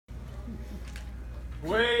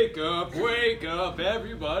Wake up,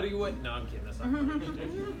 everybody. Wait. No, I'm kidding. That's not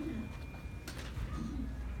funny.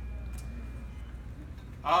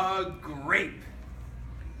 A grape.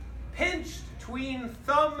 Pinched between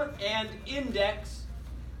thumb and index,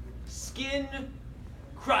 skin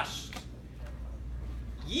crushed.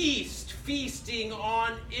 Yeast feasting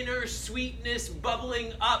on inner sweetness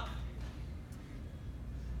bubbling up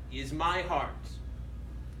is my heart.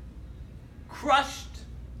 Crushed,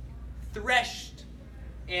 threshed,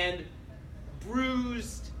 and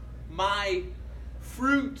bruised my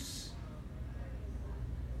fruits.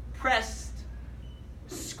 Pressed,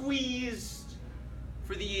 squeezed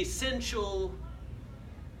for the essential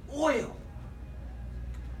oil.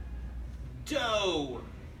 Dough,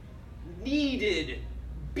 kneaded,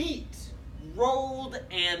 beat, rolled,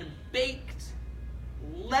 and baked,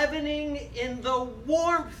 leavening in the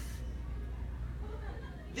warmth.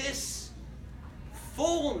 This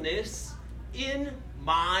fullness in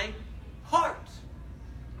my heart.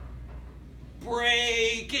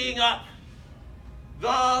 Breaking up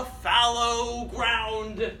the fallow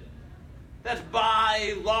ground that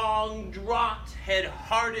by long drought had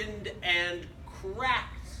hardened and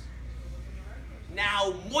cracked,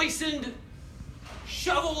 now moistened,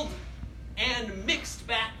 shoveled, and mixed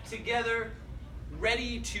back together,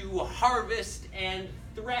 ready to harvest and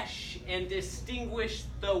thresh and distinguish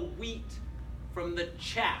the wheat from the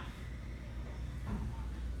chaff.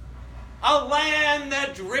 A land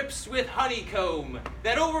that drips with honeycomb,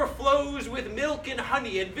 that overflows with milk and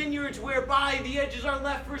honey, and vineyards whereby the edges are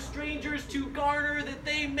left for strangers to garner that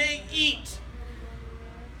they may eat,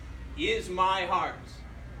 is my heart.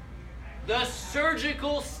 The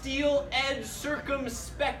surgical steel edge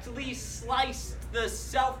circumspectly sliced the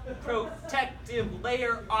self-protective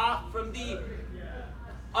layer off from the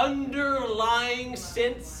underlying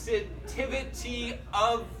sensitivity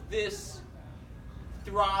of this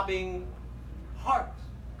throbbing heart.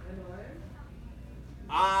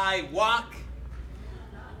 I walk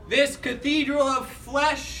this cathedral of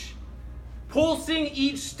flesh, pulsing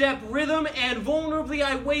each step rhythm, and vulnerably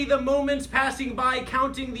I weigh the moments passing by,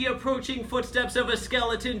 counting the approaching footsteps of a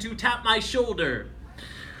skeleton to tap my shoulder.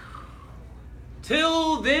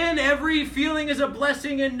 Till then, every feeling is a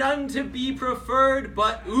blessing and none to be preferred,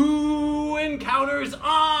 but ooh encounters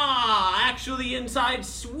actually inside,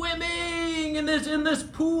 swimming in this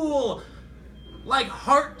pool, like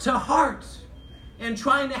heart to heart, and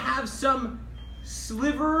trying to have some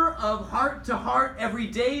sliver of heart to heart every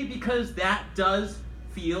day, because that does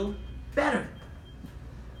feel better.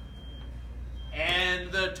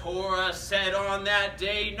 And the Torah said on that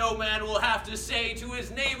day, no man will have to say to his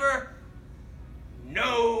neighbor,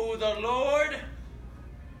 know the Lord,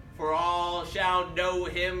 for all shall know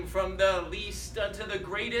him from the least unto the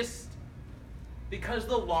greatest, because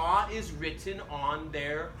the law is written on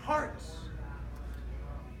their hearts.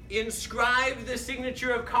 Inscribed the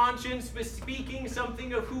signature of conscience, bespeaking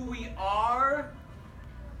something of who we are,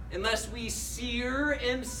 unless we sear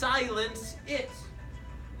and silence it.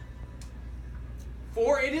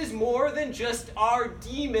 For it is more than just our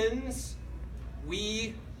demons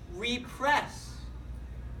we repress.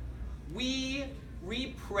 We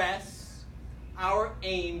repress our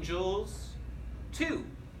angels too.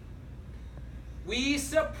 We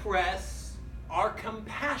suppress our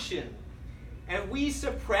compassion, and we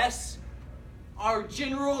suppress our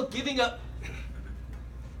general giving up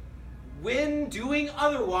when doing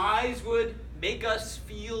otherwise would make us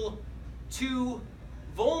feel too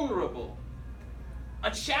vulnerable.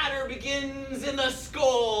 A chatter begins in the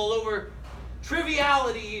skull over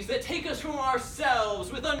trivialities that take us from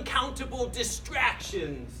ourselves with uncountable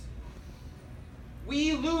distractions.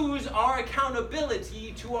 We lose our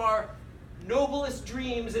accountability to our noblest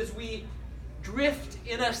dreams as we drift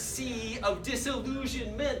in a sea of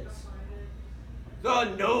disillusionment. The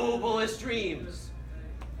noblest dreams,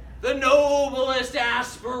 the noblest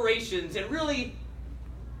aspirations, and really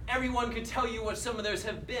everyone could tell you what some of theirs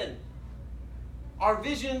have been. Our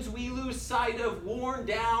visions we lose sight of, worn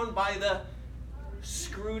down by the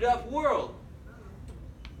screwed up world.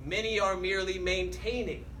 Many are merely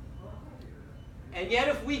maintaining. And yet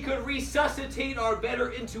if we could resuscitate our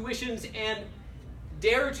better intuitions and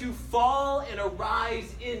dare to fall and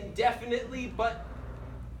arise indefinitely, but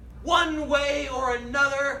one way or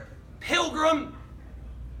another, pilgrim,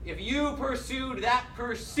 if you pursued that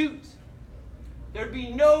pursuit, there'd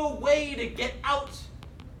be no way to get out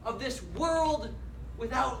of this world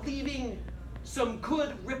without leaving some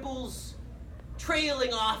good ripples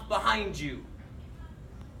trailing off behind you.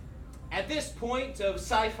 At this point of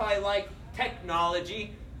sci-fi-like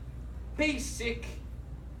technology, basic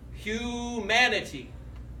humanity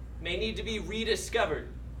may need to be rediscovered.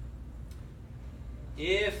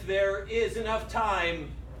 If there is enough time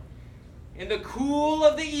in the cool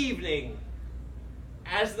of the evening,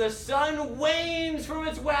 as the sun wanes from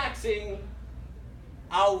its waxing,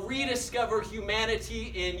 I'll rediscover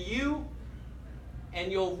humanity in you,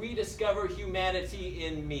 and you'll rediscover humanity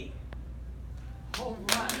in me. All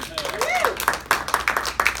right.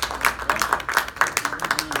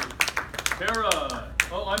 Tara.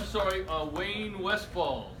 Oh, I'm sorry. Wayne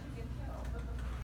Westfall.